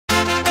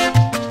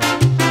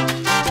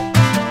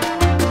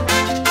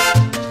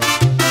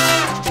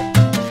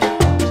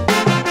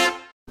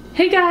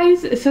Hey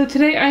guys, so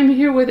today I'm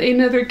here with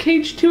another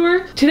cage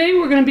tour. Today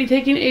we're going to be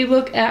taking a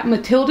look at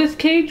Matilda's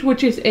cage,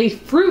 which is a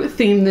fruit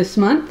theme this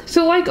month.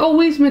 So like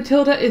always,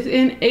 Matilda is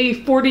in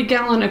a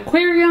 40-gallon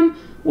aquarium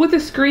with a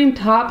screen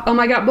top.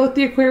 I got both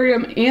the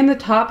aquarium and the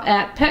top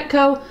at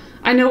Petco.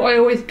 I know I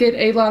always get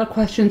a lot of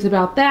questions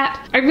about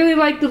that. I really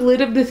like the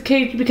lid of this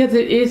cage because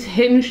it is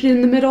hinged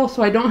in the middle,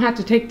 so I don't have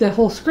to take the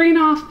whole screen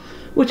off,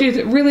 which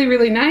is really,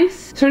 really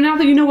nice. So now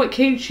that you know what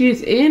cage she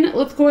is in,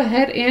 let's go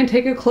ahead and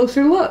take a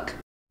closer look.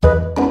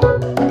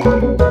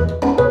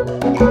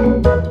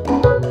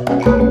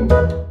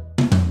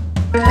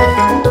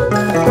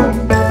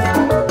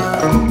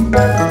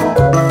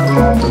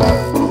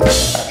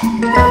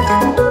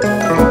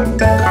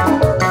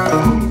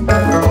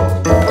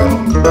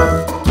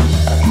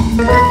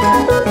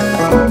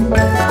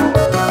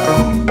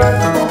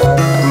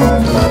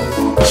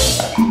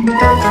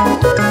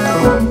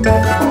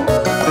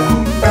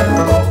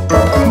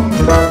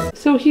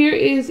 So here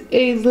is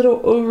a little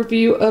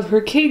overview of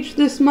her cage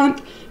this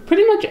month.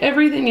 Pretty much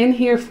everything in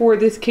here for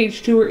this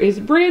cage tour is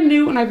brand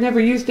new and I've never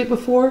used it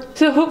before.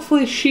 So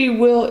hopefully she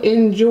will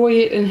enjoy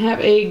it and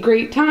have a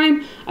great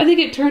time. I think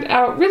it turned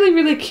out really,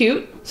 really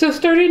cute. So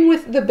starting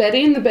with the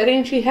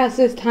bedding she has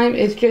this time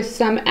is just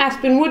some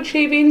aspen wood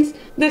shavings.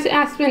 This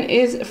aspen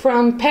is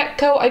from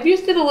Petco. I've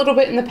used it a little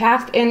bit in the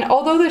past, and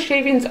although the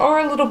shavings are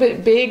a little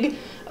bit big,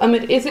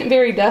 it isn't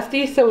very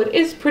dusty, so it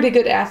is pretty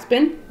good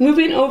aspen.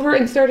 Moving over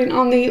and starting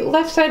on the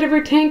left side of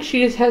her tank,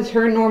 she just has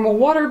her normal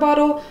water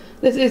bottle.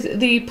 This is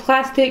the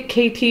plastic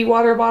KT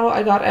water bottle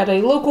I got at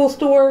a local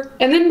store.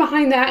 And then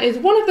behind that is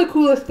one of the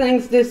coolest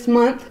things this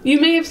month. You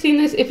may have seen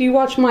this if you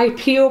watch my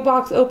P.O.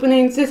 box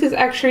openings. This is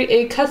actually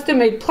a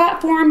custom-made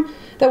platform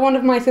that one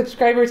of my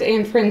subscribers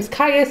and friends,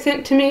 Kaya,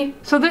 sent to me.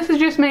 So this is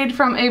just made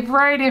from a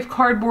variety of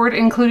cardboard,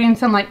 including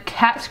some like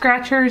cat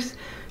scratchers.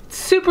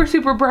 Super,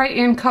 super bright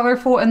and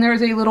colorful, and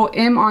there's a little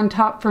M on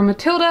top for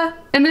Matilda.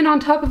 And then on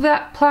top of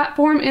that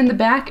platform in the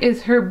back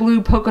is her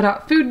blue polka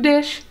dot food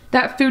dish.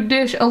 That food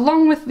dish,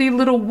 along with the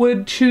little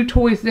wood chew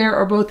toys there,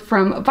 are both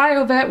from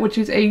Biovet, which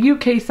is a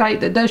UK site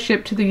that does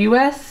ship to the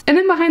US. And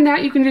then behind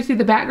that, you can just see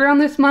the background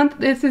this month.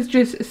 This is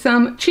just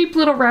some cheap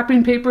little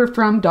wrapping paper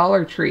from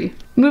Dollar Tree.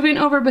 Moving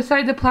over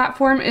beside the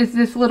platform is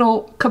this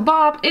little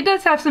kebab. It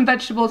does have some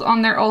vegetables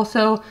on there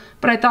also,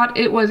 but I thought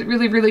it was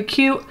really, really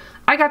cute.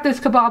 I got this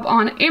kebab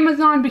on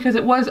Amazon because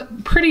it was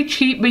pretty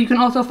cheap, but you can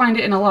also find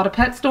it in a lot of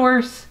pet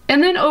stores.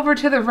 And then over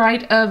to the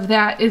right of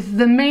that is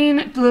the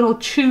main little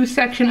chew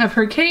section of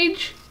her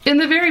cage. In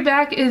the very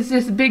back is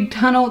this big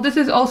tunnel. This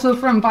is also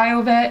from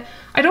Biovet.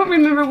 I don't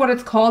remember what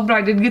it's called, but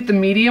I did get the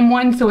medium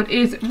one, so it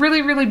is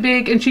really, really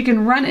big, and she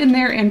can run in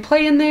there and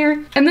play in there.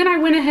 And then I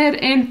went ahead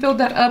and filled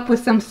that up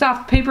with some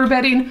soft paper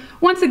bedding,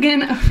 once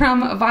again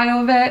from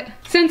Biovet.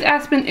 Since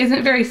aspen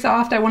isn't very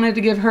soft, I wanted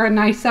to give her a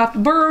nice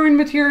soft burrowing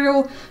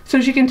material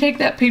so she can take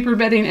that paper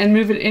bedding and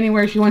move it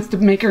anywhere she wants to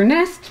make her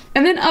nest.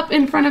 And then up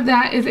in front of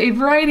that is a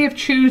variety of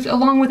chews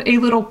along with a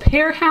little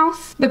pear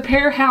house. The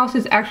pear house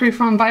is actually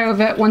from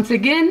Biovet once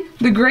again.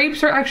 The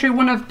grapes are actually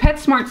one of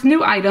PetSmart's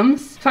new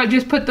items, so I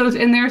just put those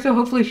in there, so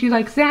hopefully she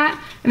likes that.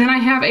 And then I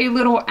have a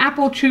little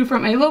apple chew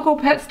from a local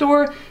pet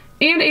store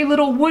and a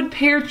little wood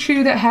pear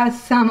chew that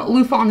has some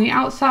loofah on the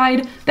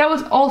outside. That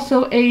was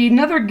also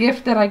another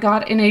gift that I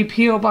got in a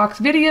P.O. box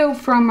video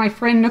from my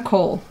friend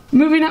Nicole.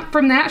 Moving up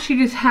from that, she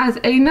just has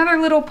another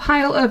little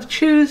pile of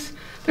chews.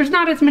 There's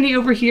not as many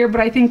over here,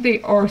 but I think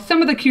they are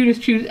some of the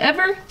cutest chews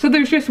ever. So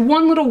there's just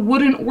one little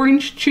wooden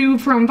orange chew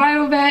from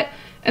Biovet,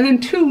 and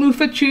then two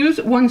loofah chews,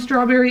 one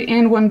strawberry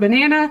and one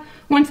banana.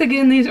 Once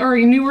again, these are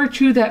a newer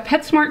chew that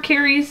PetSmart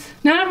carries.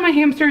 None of my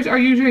hamsters are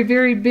usually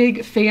very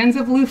big fans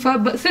of loofah,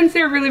 but since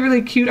they're really,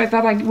 really cute, I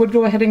thought I would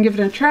go ahead and give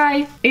it a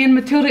try. And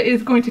Matilda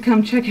is going to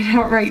come check it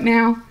out right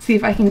now, see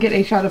if I can get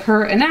a shot of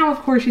her. And now, of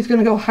course, she's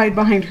gonna go hide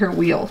behind her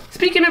wheel.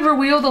 Speaking of her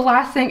wheel, the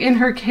last thing in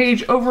her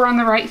cage over on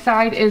the right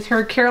side is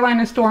her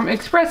Carolina Storm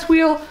Express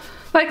wheel.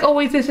 Like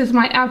always, this is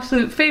my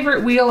absolute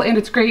favorite wheel, and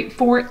it's great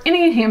for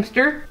any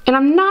hamster. And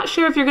I'm not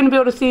sure if you're going to be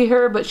able to see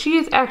her, but she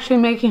is actually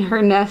making her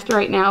nest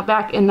right now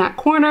back in that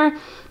corner,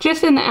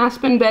 just in the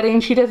aspen bedding.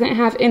 She doesn't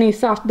have any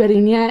soft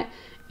bedding yet,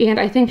 and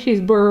I think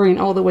she's burrowing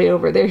all the way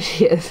over. There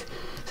she is.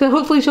 So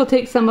hopefully she'll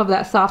take some of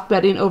that soft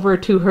bedding over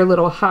to her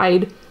little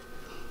hide.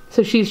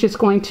 So she's just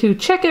going to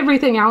check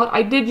everything out.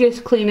 I did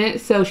just clean it,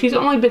 so she's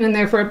only been in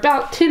there for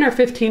about 10 or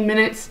 15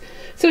 minutes.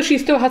 So she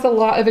still has a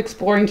lot of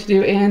exploring to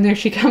do, and there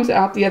she comes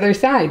out the other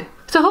side.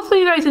 So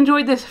hopefully you guys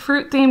enjoyed this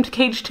fruit-themed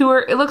cage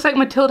tour. It looks like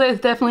Matilda is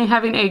definitely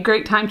having a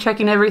great time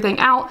checking everything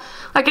out.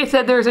 Like I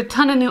said, there's a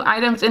ton of new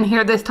items in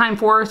here this time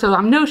for her, so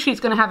I know she's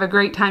going to have a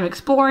great time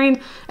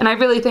exploring, and I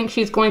really think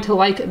she's going to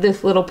like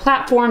this little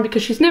platform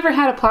because she's never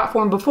had a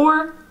platform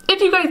before.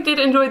 If you guys did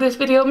enjoy this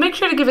video, make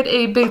sure to give it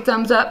a big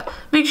thumbs up.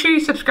 Make sure you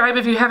subscribe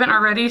if you haven't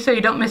already so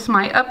you don't miss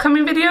my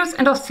upcoming videos,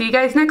 and I'll see you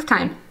guys next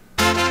time.